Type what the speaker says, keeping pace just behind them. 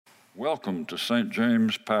Welcome to St.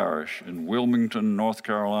 James Parish in Wilmington, North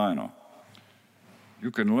Carolina.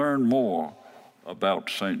 You can learn more about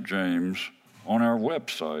St. James on our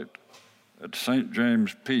website at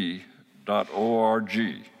stjamesp.org.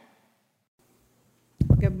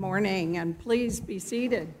 Good morning, and please be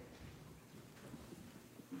seated.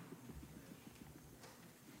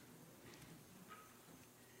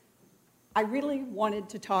 I really wanted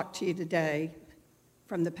to talk to you today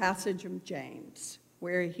from the passage of James,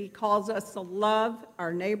 where he calls us to love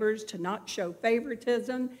our neighbors, to not show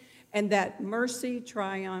favoritism, and that mercy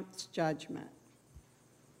triumphs judgment.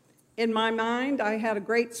 In my mind, I had a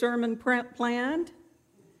great sermon planned,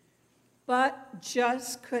 but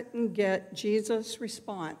just couldn't get Jesus'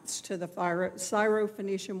 response to the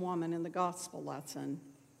Syrophoenician woman in the gospel lesson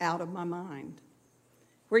out of my mind,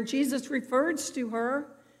 where Jesus refers to her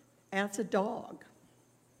as a dog.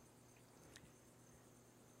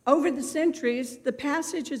 Over the centuries, the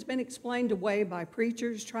passage has been explained away by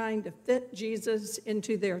preachers trying to fit Jesus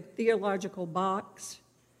into their theological box.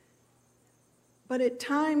 But at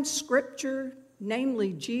times, Scripture,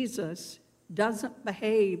 namely Jesus, doesn't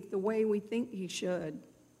behave the way we think he should.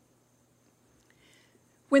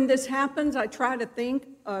 When this happens, I try to think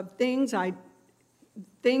of things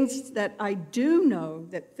that I do know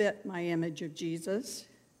that fit my image of Jesus.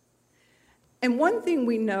 And one thing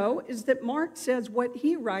we know is that Mark says what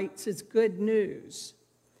he writes is good news.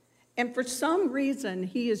 And for some reason,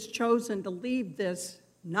 he has chosen to leave this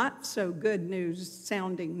not so good news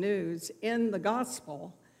sounding news in the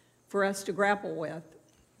gospel for us to grapple with.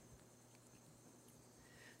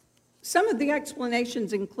 Some of the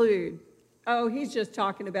explanations include, oh, he's just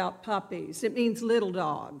talking about puppies. It means little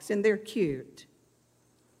dogs, and they're cute.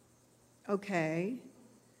 Okay.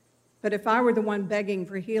 But if I were the one begging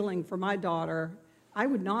for healing for my daughter, I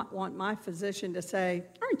would not want my physician to say,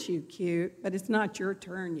 aren't you cute? But it's not your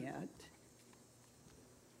turn yet.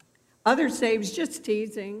 Others say he's just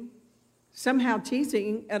teasing. Somehow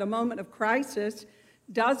teasing at a moment of crisis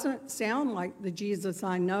doesn't sound like the Jesus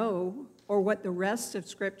I know or what the rest of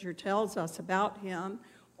Scripture tells us about him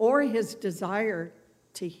or his desire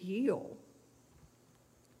to heal.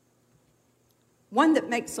 One that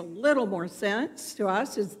makes a little more sense to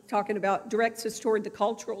us is directs us toward the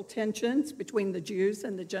cultural tensions between the Jews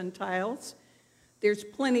and the Gentiles. There's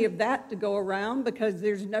plenty of that to go around because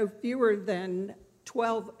there's no fewer than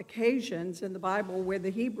 12 occasions in the Bible where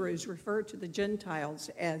the Hebrews refer to the Gentiles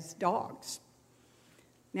as dogs.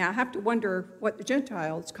 Now, I have to wonder what the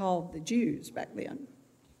Gentiles called the Jews back then.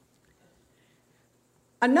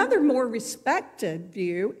 Another more respected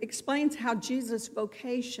view explains how Jesus'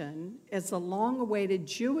 vocation as the long-awaited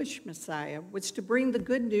Jewish Messiah was to bring the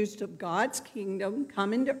good news of God's kingdom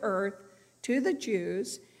coming to earth to the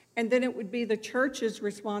Jews, and then it would be the church's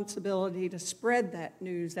responsibility to spread that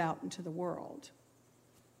news out into the world.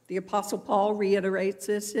 The Apostle Paul reiterates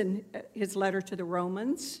this in his letter to the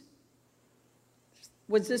Romans.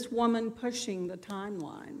 Was this woman pushing the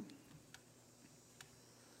timeline?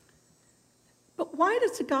 But why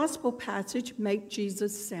does the gospel passage make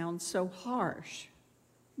Jesus sound so harsh?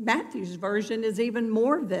 Matthew's version is even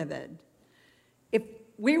more vivid. If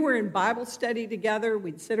we were in Bible study together,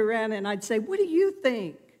 we'd sit around and I'd say, what do you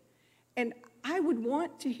think? And I would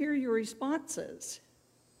want to hear your responses.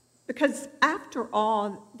 Because after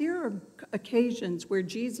all, there are occasions where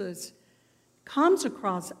Jesus comes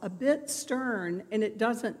across a bit stern and it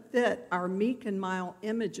doesn't fit our meek and mild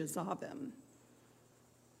images of him.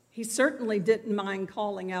 He certainly didn't mind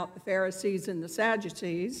calling out the Pharisees and the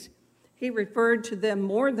Sadducees. He referred to them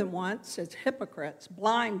more than once as hypocrites,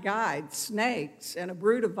 blind guides, snakes, and a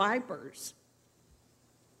brood of vipers.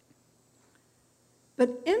 But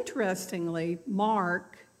interestingly,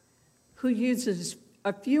 Mark, who uses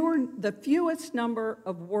the fewest number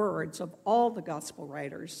of words of all the gospel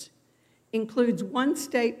writers, includes one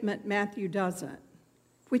statement Matthew doesn't,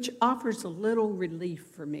 which offers a little relief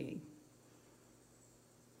for me.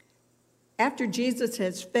 After Jesus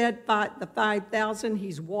has fed the 5,000,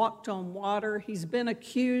 he's walked on water. He's been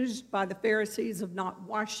accused by the Pharisees of not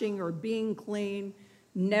washing or being clean,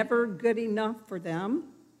 never good enough for them.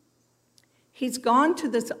 He's gone to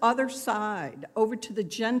this other side, over to the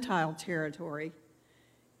Gentile territory.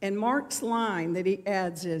 And Mark's line that he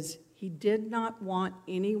adds is, he did not want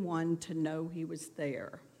anyone to know he was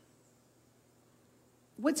there.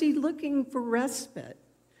 Was he looking for respite?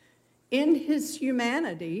 In his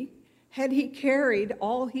humanity, had he carried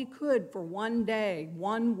all he could for one day,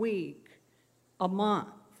 1 week, a month?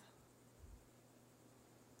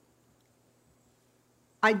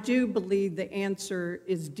 I do believe the answer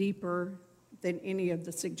is deeper than any of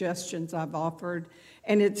the suggestions I've offered.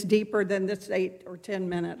 and it's deeper than this 8 or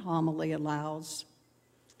 10-minute homily allows.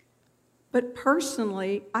 But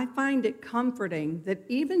personally, I find it comforting that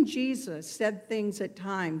even Jesus said things at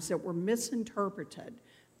times that were misinterpreted,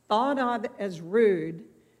 thought of as rude,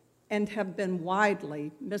 and have been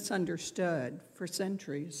widely misunderstood for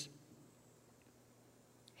centuries.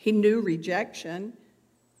 He knew rejection,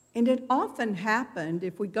 and it often happened,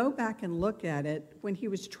 if we go back and look at it, when he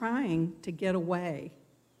was trying to get away.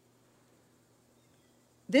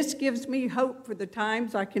 This gives me hope for the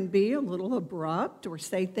times I can be a little abrupt or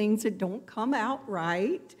say things that don't come out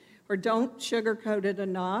right or don't sugarcoat it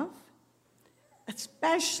enough,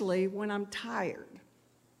 especially when I'm tired.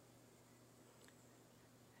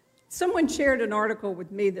 Someone shared an article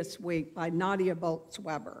with me this week by Nadia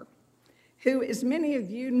Bolz-Weber, who, as many of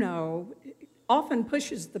you know, often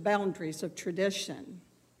pushes the boundaries of tradition.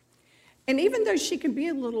 And even though she can be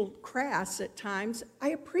a little crass at times, I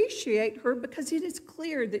appreciate her because it is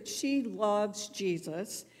clear that she loves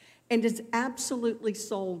Jesus and is absolutely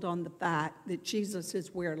sold on the fact that Jesus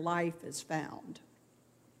is where life is found.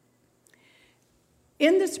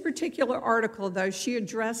 In this particular article, though, she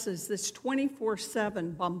addresses this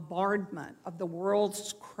 24/7 bombardment of the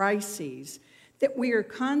world's crises that we are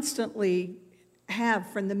constantly have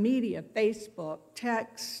from the media, Facebook,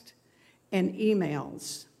 text, and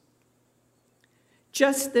emails.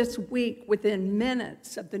 Just this week, within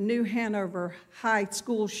minutes of the New Hanover High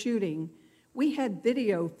School shooting, we had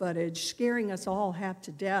video footage scaring us all half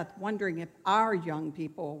to death, wondering if our young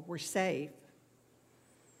people were safe.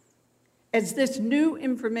 As this new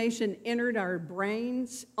information entered our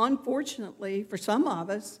brains, unfortunately for some of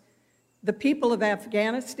us, the people of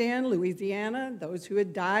Afghanistan, Louisiana, those who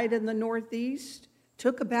had died in the Northeast,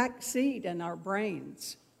 took a back seat in our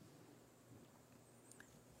brains.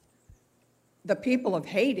 The people of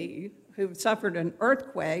Haiti, who suffered an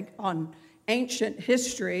earthquake on ancient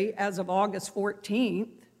history as of August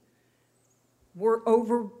 14th, were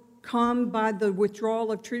overcome by the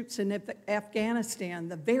withdrawal of troops in Afghanistan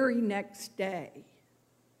the very next day.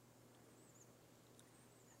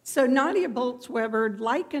 So Nadia Bolz-Weber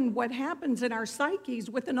likened what happens in our psyches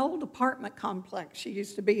with an old apartment complex she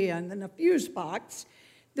used to be in a fuse box,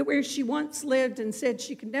 where she once lived and said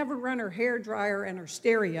she could never run her hairdryer and her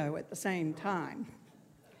stereo at the same time.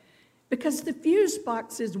 Because the fuse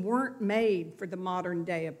boxes weren't made for the modern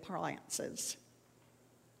day appliances.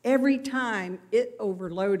 Every time it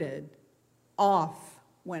overloaded, off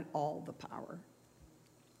went all the power.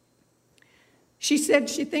 She said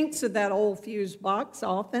she thinks of that old fuse box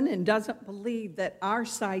often and doesn't believe that our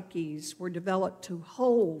psyches were developed to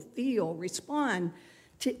hold, feel, respond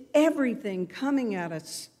to everything coming at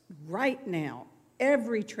us right now.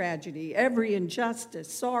 Every tragedy, every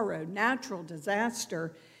injustice, sorrow, natural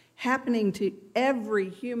disaster happening to every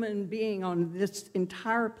human being on this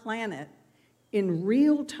entire planet in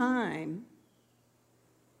real time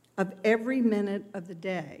of every minute of the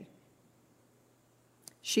day.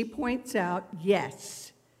 She points out,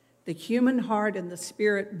 yes, the human heart and the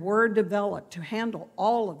spirit were developed to handle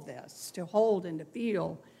all of this, to hold and to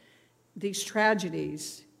feel these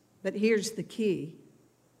tragedies. But here's the key: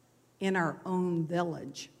 in our own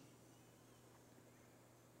village.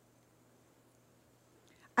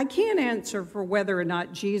 I can't answer for whether or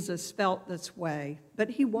not Jesus felt this way, but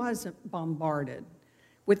he wasn't bombarded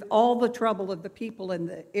with all the trouble of the people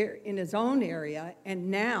in his own area, and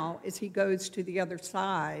now, as he goes to the other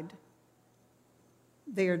side,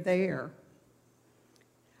 they're there.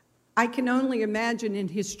 I can only imagine in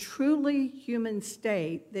his truly human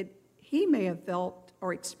state that he may have felt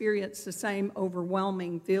or experienced the same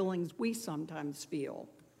overwhelming feelings we sometimes feel.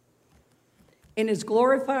 In his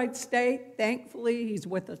glorified state, thankfully, he's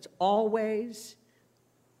with us always,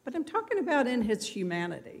 but I'm talking about in his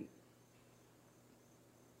humanity.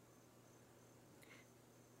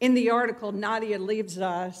 In the article, Nadia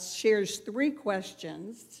shares 3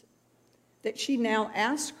 questions that she now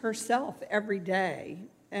asks herself every day.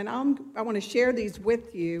 And I want to share these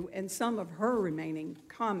with you and some of her remaining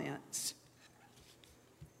comments.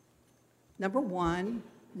 Number 1,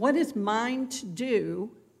 what is mine to do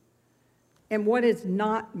and what is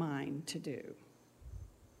not mine to do?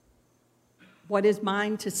 What is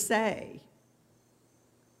mine to say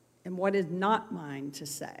and what is not mine to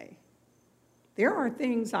say? There are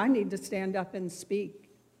things I need to stand up and speak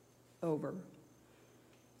over,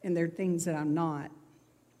 and there are things that I'm not.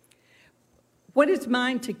 What is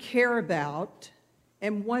mine to care about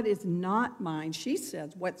and what is not mine? She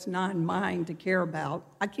says, what's not mine to care about?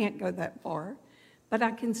 I can't go that far, but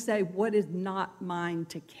I can say what is not mine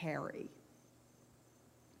to carry.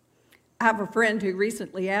 I have a friend who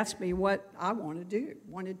recently asked me what I wanted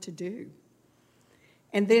to do.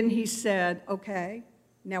 And then he said, okay,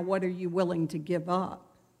 now what are you willing to give up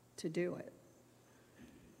to do it?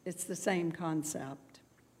 It's the same concept.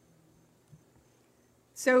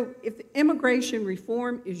 So if immigration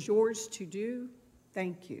reform is yours to do,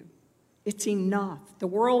 thank you. It's enough. The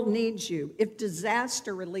world needs you. If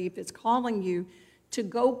disaster relief is calling you to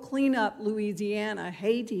go clean up Louisiana,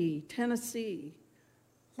 Haiti, Tennessee,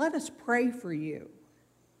 let us pray for you.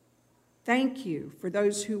 Thank you for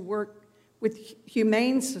those who work with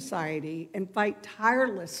Humane Society and fight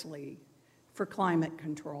tirelessly for climate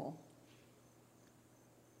control.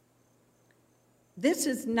 This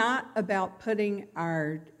is not about putting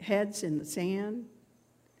our heads in the sand,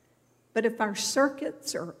 but if our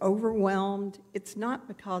circuits are overwhelmed, it's not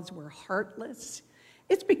because we're heartless.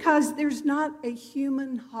 It's because there's not a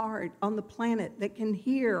human heart on the planet that can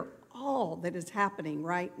hear all that is happening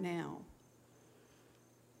right now.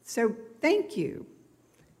 So thank you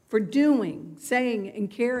for doing, saying,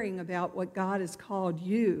 and caring about what God has called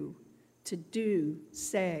you to do,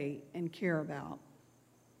 say, and care about.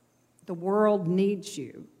 The world needs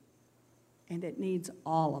you, and it needs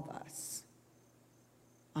all of us.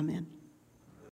 Amen.